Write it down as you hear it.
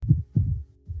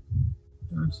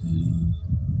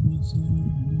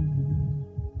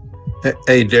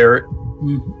Hey, Derek.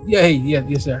 Yeah, hey, yeah,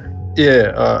 yes, sir.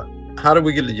 Yeah. How do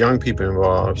we get the young people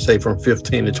involved, say from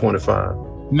 15 to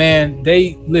 25? Man,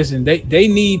 they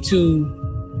need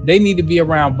to be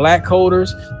around black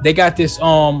coders. They got this,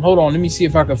 hold on, let me see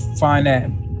if I can find that.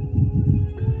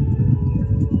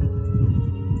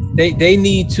 They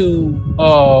need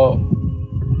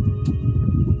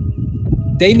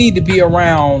to be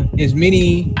around as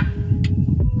many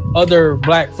other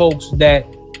black folks that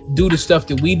do the stuff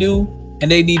that we do,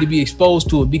 and they need to be exposed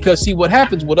to it. Because see, what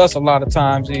happens with us a lot of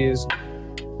times is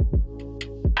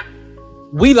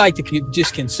we like to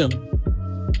just consume.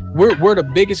 We're the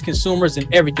biggest consumers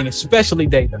in everything, especially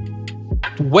data,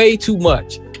 way too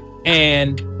much.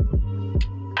 And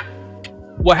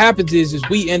what happens is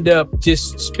we end up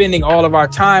just spending all of our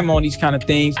time on these kind of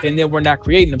things, and then we're not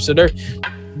creating them. So the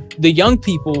young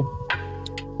people,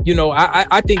 you know,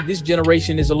 I think this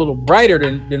generation is a little brighter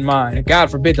than mine, and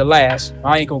God forbid the last.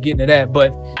 I ain't gonna get into that,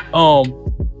 but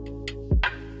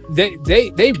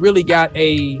they really got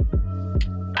an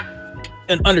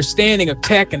understanding of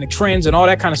tech and the trends and all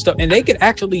that kind of stuff, and they could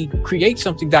actually create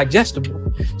something digestible.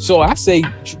 So I say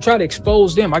try to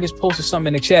expose them. I just posted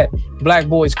something in the chat, Black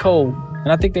Boys Code,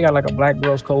 and I think they got like a Black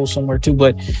Girls Code somewhere too.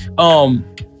 But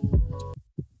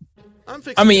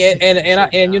I mean,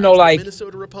 and you know, like,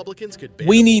 Minnesota Republicans could ban.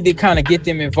 We need to kind of get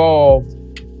them involved,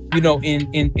 you know,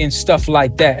 in stuff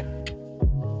like that.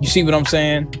 You see what I'm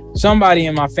saying? Somebody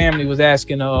in my family was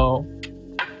asking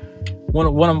one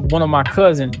of my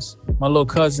cousins, my little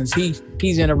cousins, he's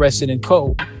interested in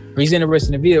code, or he's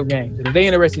interested in video games. And if they're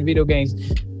interested in video games,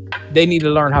 they need to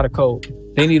learn how to code.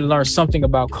 They need to learn something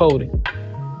about coding,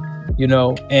 you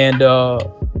know. And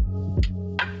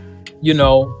you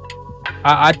know,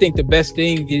 I think the best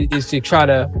thing is to try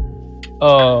to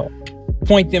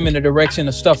point them in the direction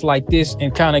of stuff like this,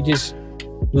 and kind of just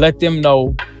let them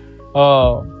know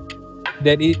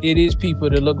that it is people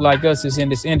that look like us is in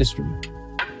this industry.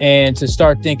 And to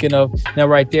start thinking of, now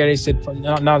right there, they said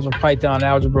knowledge of Python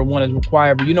algebra 1 is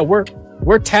required, but you know, we're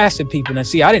tasking people. Now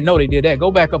see, I didn't know they did that. Go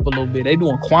back up a little bit. They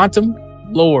doing quantum.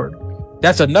 Lord,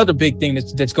 that's another big thing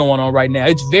that's going on right now.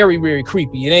 It's very, very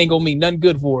creepy. It ain't gonna mean nothing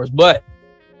good for us, but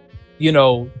you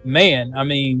know, man, I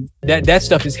mean, that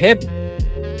stuff is heavy.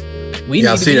 We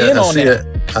need to be in on that.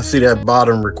 I see that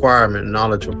bottom requirement,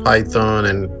 knowledge of Python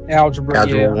and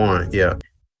algebra 1. Yeah.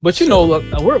 But you know, look,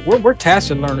 we're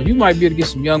tacit learners. You might be able to get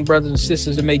some young brothers and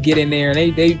sisters that may get in there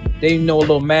and they know a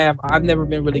little math. I've never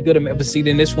been really good at math, but see,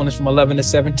 then this one is from 11 to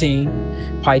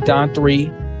 17, Python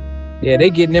 3. Yeah, they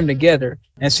getting them together.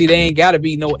 And see, they ain't got to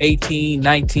be no 18,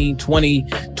 19, 20,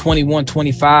 21,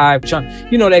 25.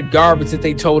 You know, that garbage that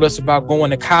they told us about going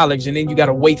to college, and then you got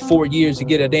to wait 4 years to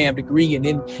get a damn degree, and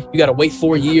then you got to wait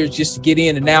 4 years just to get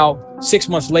in. And now 6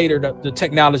 months later, the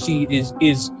technology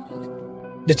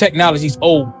the technology's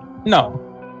old. No,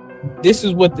 this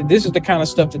is the kind of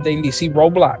stuff that they need. See,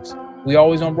 Roblox. We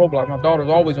always on Roblox. My daughter's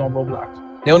always on Roblox.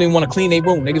 They don't even want to clean their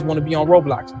room. They just want to be on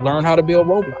Roblox. Learn how to build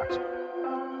Roblox.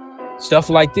 Stuff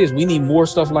like this. We need more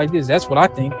stuff like this. That's what I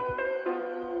think.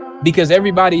 Because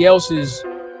everybody else is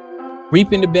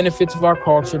reaping the benefits of our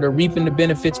culture. They're reaping the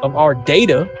benefits of our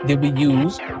data that we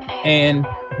use. And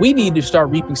we need to start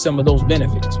reaping some of those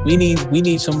benefits. We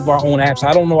need some of our own apps.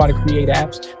 I don't know how to create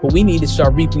apps, but we need to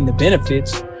start reaping the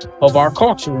benefits of our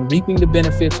culture and reaping the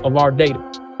benefits of our data.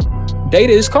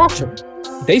 Data is culture.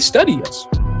 They study us,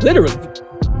 literally.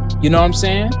 You know what I'm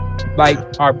saying? Like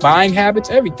our buying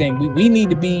habits, everything. We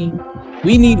need a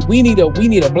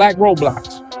black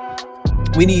Roblox.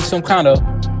 We need some kind of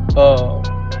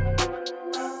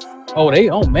they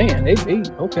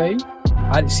okay.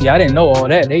 I didn't know all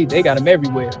that. They got them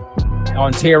everywhere.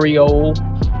 Ontario,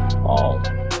 a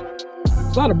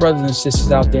lot of brothers and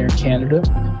sisters out there in Canada.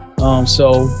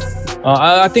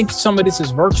 I think some of this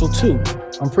is virtual too.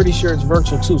 I'm pretty sure it's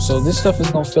virtual too. So this stuff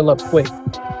is gonna fill up quick.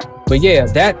 But yeah,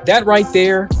 that right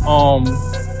there,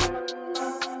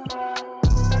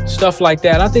 stuff like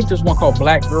that. I think there's one called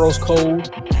Black Girls Code.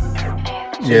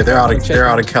 Yeah, they're out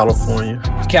of California.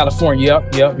 California,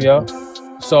 yep.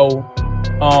 So,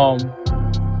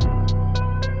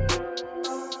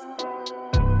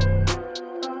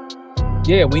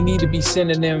 yeah, we need to be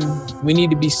sending them.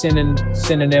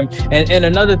 And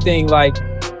another thing, like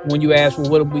when you ask,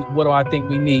 well, what do I think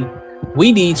we need?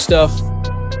 We need stuff.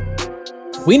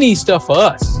 We need stuff for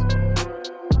us,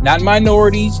 not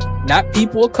minorities, not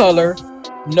people of color.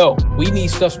 No, we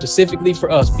need stuff specifically for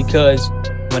us, because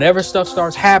whenever stuff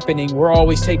starts happening, we're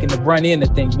always taking the brunt end of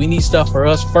things. We need stuff for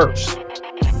us first.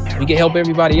 We can help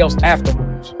everybody else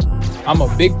afterwards. I'm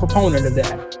a big proponent of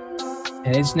that.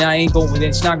 and it's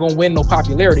not going to win no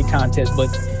popularity contest, but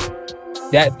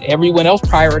that everyone else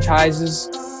prioritizes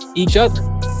each other.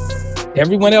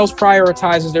 Everyone else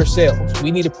prioritizes themselves.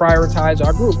 We need to prioritize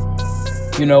our group.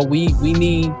 You know, we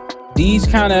need these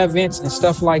kind of events and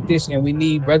stuff like this, and we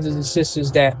need brothers and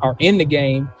sisters that are in the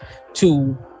game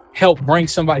to help bring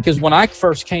somebody. Because when I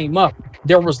first came up,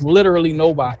 there was literally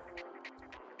nobody.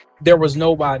 There was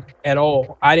nobody at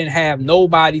all. I didn't have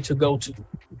nobody to go to.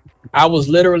 I was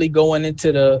literally going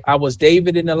I was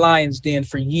David in the lion's den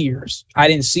for years. I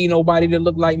didn't see nobody that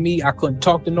looked like me. I couldn't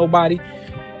talk to nobody.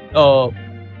 A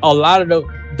lot of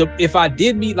the if I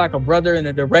did meet like a brother in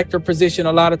a director position,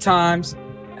 a lot of times,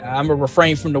 I'm gonna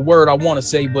refrain from the word I want to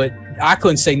say, but I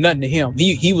couldn't say nothing to him.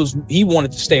 He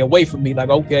wanted to stay away from me. Like,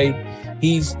 okay,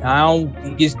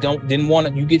 didn't want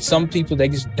to. You get some people, they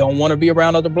just don't want to be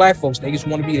around other black folks. They just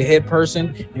want to be the head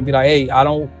person and be like, hey, I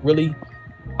don't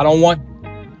want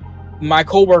my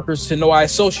coworkers to know I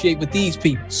associate with these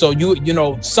people. So you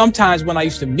know, sometimes when I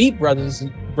used to meet brothers,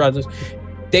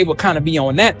 they would kind of be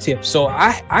on that tip. So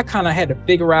I kind of had to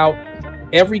figure out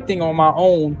everything on my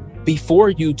own before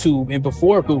YouTube and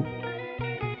before Google.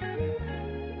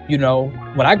 You know,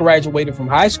 when I graduated from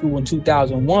high school in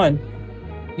 2001,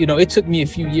 you know, it took me a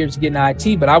few years to get in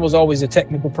IT, but I was always a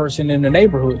technical person in the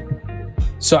neighborhood.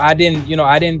 So I didn't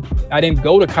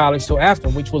go to college till after,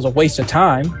 which was a waste of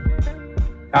time.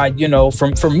 You know,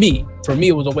 for me,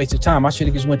 it was a waste of time. I should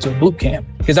have just went to a boot camp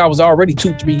because I was already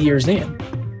 2-3 years in.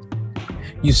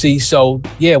 You see, so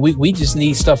yeah, we just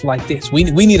need stuff like this. We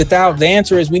need 1,000. The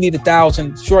answer is we need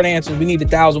 1,000. Short answer, we need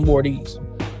 1,000 more of these.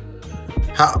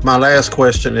 My last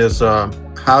question is,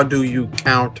 how do you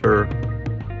counter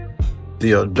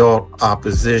the adult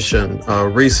opposition?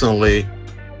 Recently,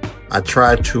 I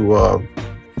tried to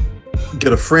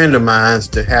get a friend of mine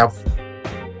to have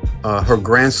her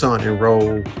grandson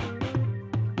enrolled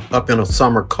up in a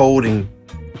summer coding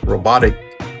robotic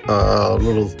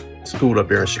little school up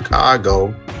here in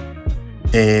Chicago,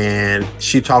 and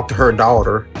she talked to her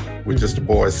daughter, which is the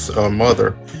boy's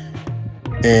mother,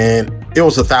 and it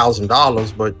was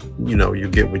 $1,000, but you know, you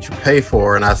get what you pay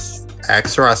for. And I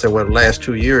asked her, I said, well, the last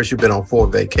 2 years you've been on 4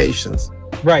 vacations,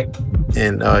 right?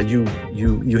 And you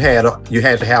had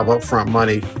to have upfront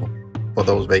money for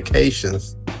those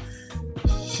vacations.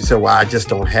 She said, well, I just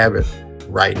don't have it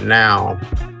right now.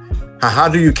 How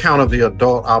do you counter the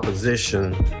adult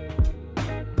opposition?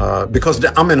 Because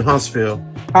I'm in Huntsville.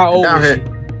 How old is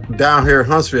she? Down here in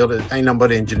Huntsville, there ain't nothing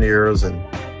but engineers, and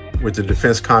with the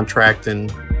defense contracting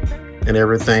and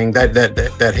everything.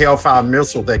 That Hellfire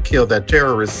missile that killed that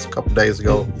terrorist a couple days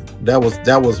ago, that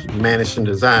was managed and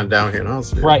designed down here in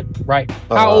Huntsville. Right.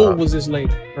 How old was this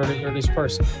lady or this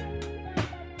person?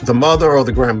 The mother or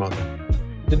the grandmother?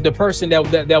 The person that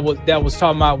was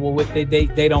talking about, well, what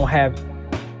they don't have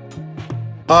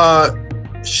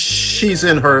it. She's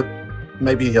in her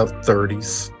maybe her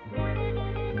 30s.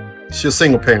 She's a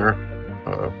single parent.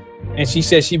 And she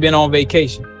said she's been on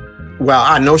vacation. Well,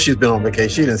 I know she's been on vacation.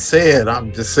 She didn't say it.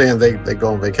 I'm just saying they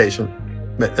go on vacation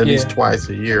at least twice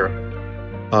a year.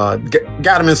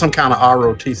 Got him in some kind of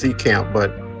ROTC camp,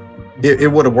 but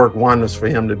it would have worked wonders for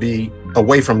him to be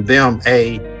away from them,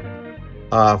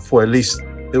 for at least,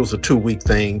 it was a 2-week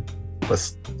thing.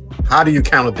 But how do you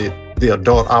counter the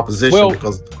adult opposition?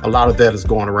 Because a lot of that is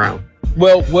going around.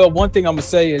 Well, one thing I'm gonna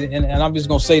say, and I'm just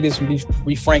gonna say this and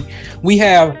be frank, we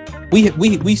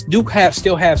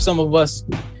still have some of us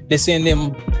that's in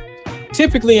them,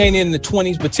 typically ain't in the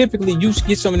 20s, but typically you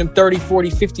get some of them 30, 40,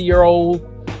 50-year-old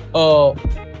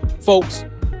folks.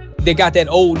 They got that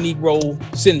old Negro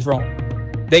syndrome.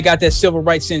 They got that civil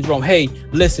rights syndrome. Hey,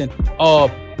 listen,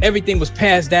 everything was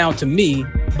passed down to me,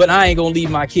 but I ain't gonna leave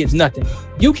my kids nothing.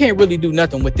 You can't really do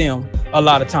nothing with them a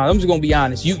lot of times. I'm just gonna be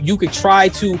honest. You could try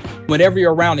to, whenever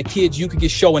you're around the kids, you could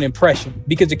just show an impression,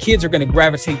 because the kids are gonna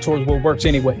gravitate towards what works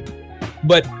anyway.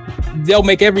 But they'll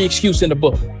make every excuse in the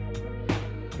book.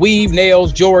 Weave,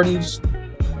 nails, Jordans,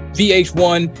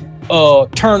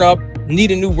 VH1, turn up,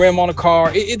 need a new rim on a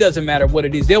car. It doesn't matter what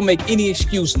it is. They'll make any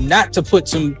excuse not to put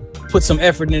some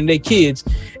effort into their kids.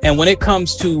 And when it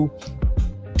comes to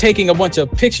taking a bunch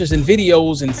of pictures and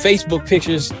videos and Facebook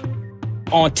pictures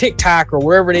on TikTok or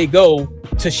wherever they go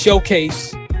to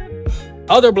showcase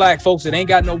other black folks that ain't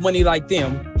got no money like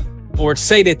them, or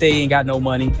say that they ain't got no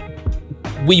money,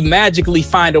 we magically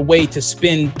find a way to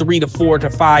spend $3,000 to $4,000 to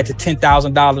 $5,000 to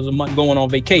 $10,000 a month going on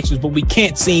vacations, but we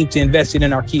can't seem to invest it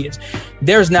in our kids.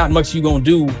 There's not much you're gonna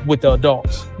do with the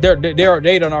adults.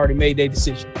 They done already made their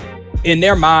decision. In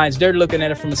their minds, they're looking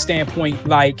at it from a standpoint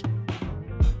like,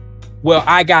 well,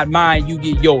 I got mine, you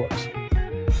get yours.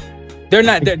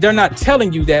 They're not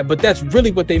telling you that, but that's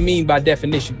really what they mean by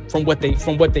definition from what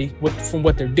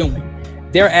they're doing.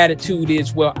 Their attitude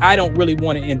is, well, I don't really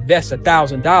want to invest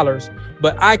 $1,000,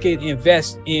 but I could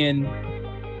invest in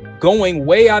going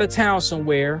way out of town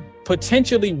somewhere,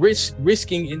 potentially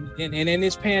risking in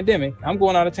this pandemic. I'm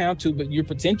going out of town too, but you're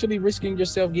potentially risking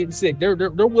yourself getting sick. They're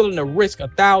willing to risk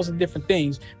 1,000 different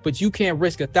things, but you can't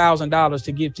risk $1,000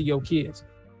 to give to your kids.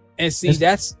 And see,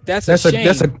 that's a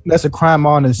shame. That's a crime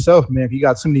on itself, man. If you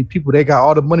got so many people, they got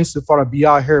all the money so far to be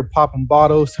out here popping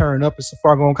bottles, turning up, and so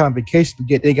far going on kind of vacation,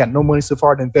 they got no money so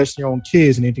far to invest in your own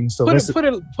kids and anything. So put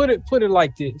it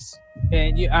like this,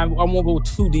 and I won't go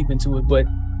too deep into it, but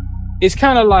it's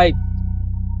kind of like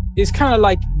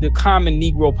the common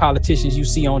Negro politicians you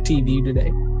see on TV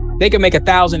today. They can make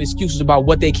 1,000 excuses about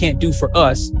what they can't do for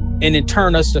us, and then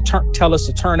tell us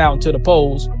to turn out into the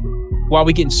polls while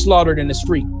we getting slaughtered in the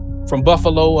street. From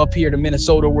Buffalo up here to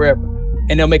Minnesota, wherever.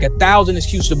 And they'll make 1,000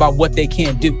 excuses about what they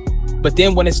can't do. But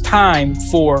then when it's time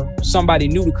for somebody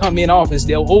new to come in office,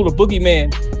 they'll, the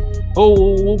boogeyman,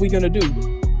 what are we going to do?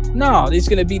 No, it's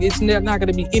not going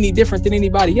to be any different than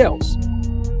anybody else.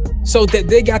 So that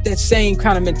they got that same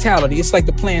kind of mentality. It's like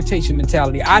the plantation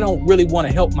mentality. I don't really want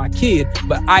to help my kid,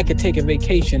 but I could take a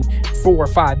vacation 4 or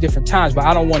 5 different times, but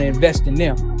I don't want to invest in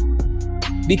them.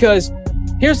 Because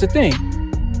here's the thing.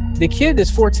 The kid that's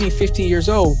 14, 15 years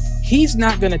old, he's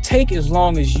not going to take as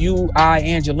long as you, I,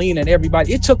 Angelina, and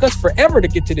everybody. It took us forever to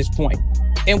get to this point,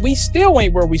 and we still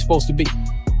ain't where we're supposed to be.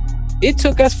 It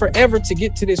took us forever to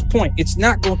get to this point. It's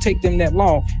not going to take them that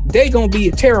long. They're going to be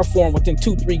a terraform within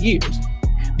 2-3 years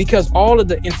because all of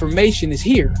the information is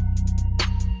here.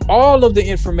 All of the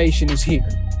information is here.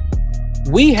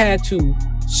 We had to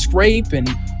scrape and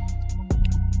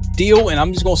deal, and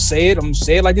I'm just gonna say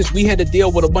it like this. We had to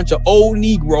deal with a bunch of old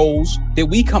Negroes that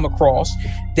we come across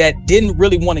that didn't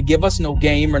really want to give us no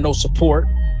game or no support.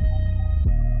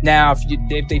 Now,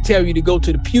 if they tell you to go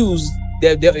to the pews,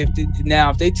 if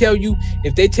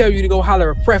they tell you to go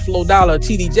holler at Creflo Dollar or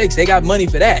TD Jakes, they got money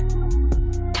for that.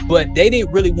 But they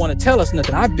didn't really want to tell us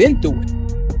nothing. I've been through it.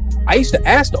 I used to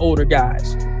ask the older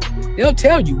guys. They'll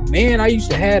tell you, man, I used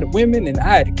to have the women and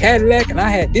I had a Cadillac and I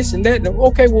had this and that. And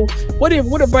okay, well, what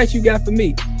advice you got for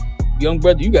me? Young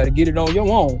brother, you got to get it on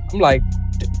your own. I'm like,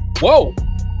 whoa.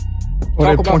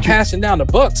 Talk about passing down the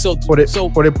buck.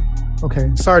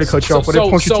 Okay, sorry to cut you off, but it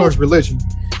points you towards religion.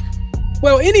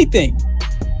 Well, anything.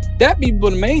 That'd be the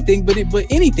main thing, but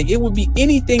anything. It would be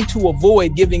anything to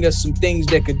avoid giving us some things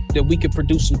that we could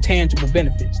produce some tangible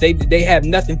benefits. They have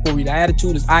nothing for you. The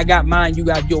attitude is, I got mine, you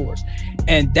got yours.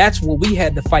 And that's what we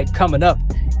had to fight coming up.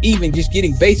 Even just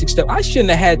getting basic stuff. I shouldn't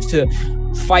have had to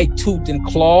fight tooth and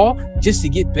claw just to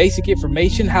get basic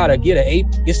information, how to get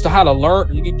how to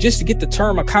learn, just to get the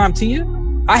term of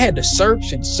CompTIA. I had to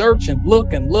search and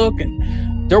look,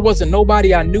 and there wasn't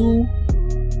nobody I knew.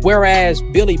 Whereas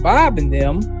Billy Bob and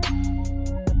them,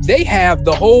 they have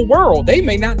the whole world. They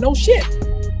may not know shit,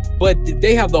 but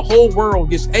they have the whole world.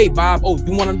 Just, hey, Bob,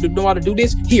 you want them to know how to do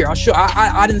this? Here, I'll show.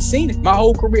 I didn't seen it. My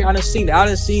whole career, I didn't seen it. I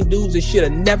didn't seen dudes that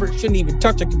shouldn't even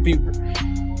touch a computer.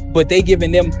 But they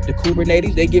giving them the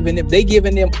Kubernetes. They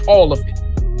giving them all of it.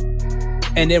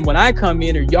 And then when I come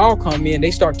in or y'all come in,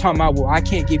 they start talking about, well, I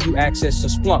can't give you access to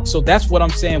Splunk. So that's what I'm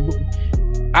saying.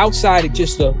 Outside of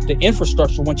just the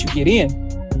infrastructure, once you get in,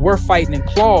 we're fighting and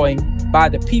clawing by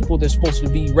the people that's supposed to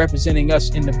be representing us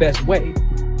in the best way.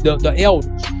 The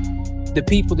elders, the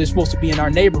people that's supposed to be in our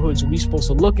neighborhoods, we supposed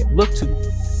to look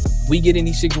to. We get in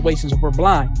these situations where we're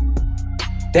blind.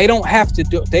 They don't have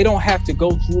to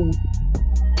go through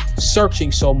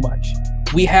searching so much.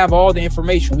 We have all the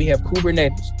information. We have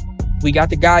Kubernetes. We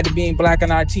got the Guide to Being Black in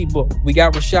IT book. We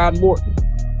got Rashad Morton.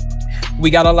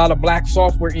 We got a lot of black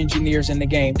software engineers in the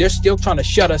game. They're still trying to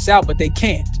shut us out, but they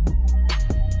can't.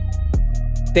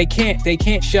 They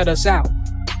can't shut us out.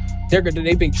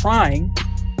 They've been trying.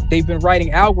 They've been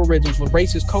writing algorithms with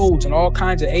racist codes and all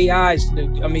kinds of AIs.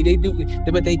 I mean, they do,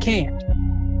 but they can't.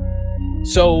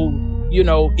 So,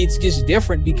 it's just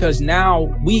different because now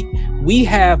we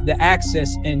have the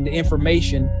access and the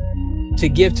information to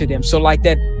give to them. So like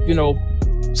that,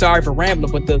 sorry for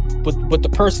rambling, but the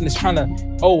person is trying to,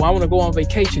 I want to go on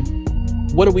vacation.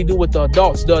 What do we do with the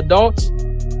adults? The adults,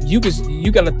 you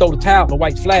got to throw the towel, the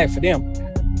white flag for them.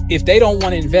 If they don't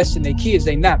want to invest in their kids,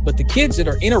 they not. But the kids that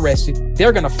are interested,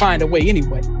 they're going to find a way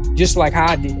anyway, just like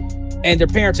how I did. And their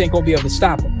parents ain't going to be able to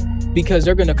stop them because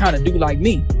they're going to kind of do like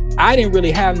me. I didn't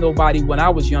really have nobody when I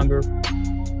was younger.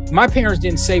 My parents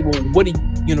didn't say, well,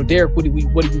 Derek, what do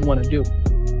you want to do?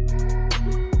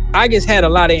 I just had a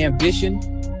lot of ambition,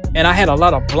 and I had a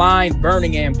lot of blind,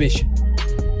 burning ambition.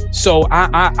 So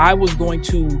I was going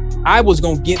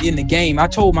to get in the game. I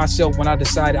told myself when I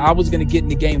decided I was going to get in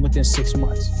the game within 6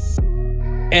 months,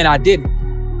 and I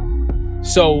didn't.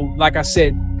 So like I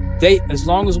said, as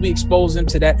long as we expose them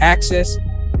to that access,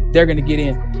 they're going to get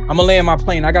in. I'm going to land my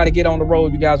plane. I got to get on the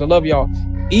road, you guys. I love y'all.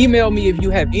 Email me if you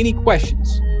have any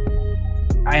questions,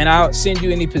 and I'll send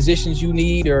you any positions you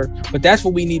need, but that's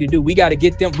what we need to do. We got to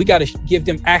give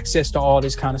them access to all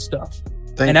this kind of stuff.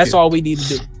 That's all we need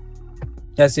to do.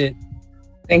 That's it.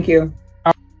 Thank you.